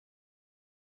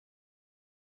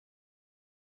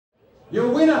Your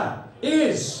winner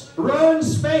is Rohan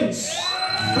Spence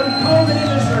from Coleman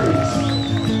Industries.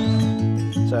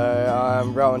 So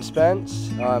I'm Rohan Spence,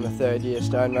 I'm a third-year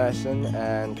stonemason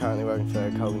and currently working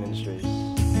for Coleman Industries.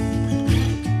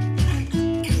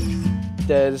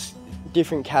 There's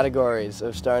different categories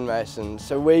of stonemasons.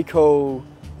 So we call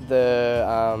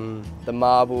the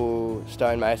marble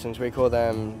stonemasons, we call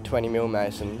them 20mm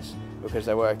masons because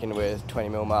they're working with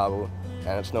 20mm marble,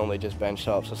 and it's normally just bench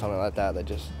tops or something like that. They're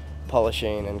just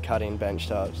polishing and cutting bench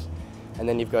tops. And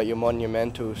then you've got your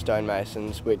monumental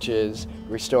stonemasons, which is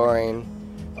restoring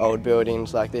old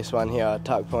buildings like this one here,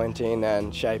 tuck pointing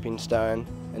and shaping stone.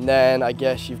 And then I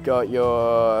guess you've got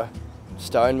your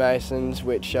stonemasons,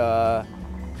 which are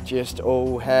just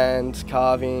all hands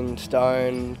carving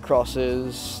stone,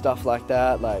 crosses, stuff like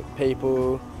that, like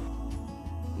people.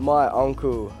 My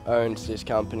uncle owns this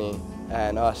company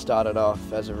and I started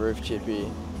off as a roof chippy,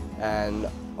 and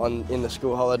in the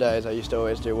school holidays I used to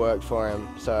always do work for him,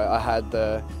 so I had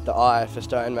the eye for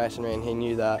stonemasonry and he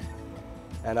knew that.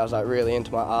 And I was like really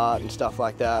into my art and stuff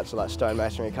like that, so like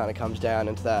stonemasonry kind of comes down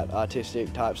into that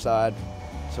artistic type side.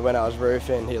 So when I was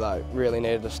roofing, he like really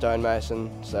needed a stonemason,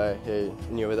 so he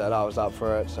knew that I was up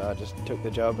for it, so I just took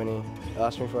the job and he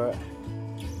asked me for it.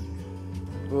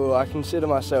 Well, I consider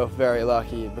myself very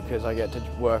lucky because I get to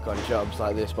work on jobs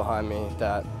like this behind me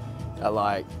that are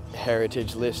like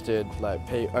heritage listed, like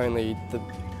only the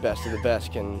best of the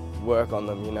best can work on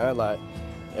them, you know, like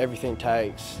everything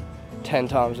takes 10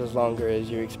 times as longer as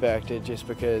you expected just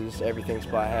because everything's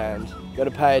by hand. You've got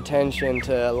to pay attention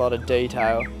to a lot of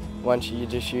detail. Once you're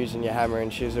just using your hammer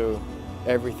and chisel,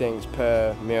 everything's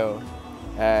per mil.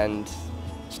 And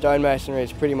stonemasonry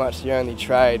is pretty much the only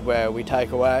trade where we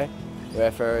take away,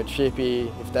 where for a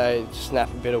chippy, if they snap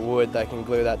a bit of wood, they can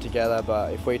glue that together,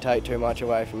 but if we take too much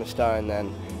away from a stone,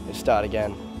 then it start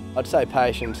again. I'd say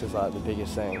patience is like the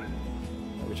biggest thing,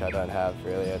 which I don't have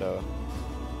really at all.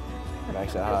 It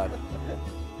makes it hard.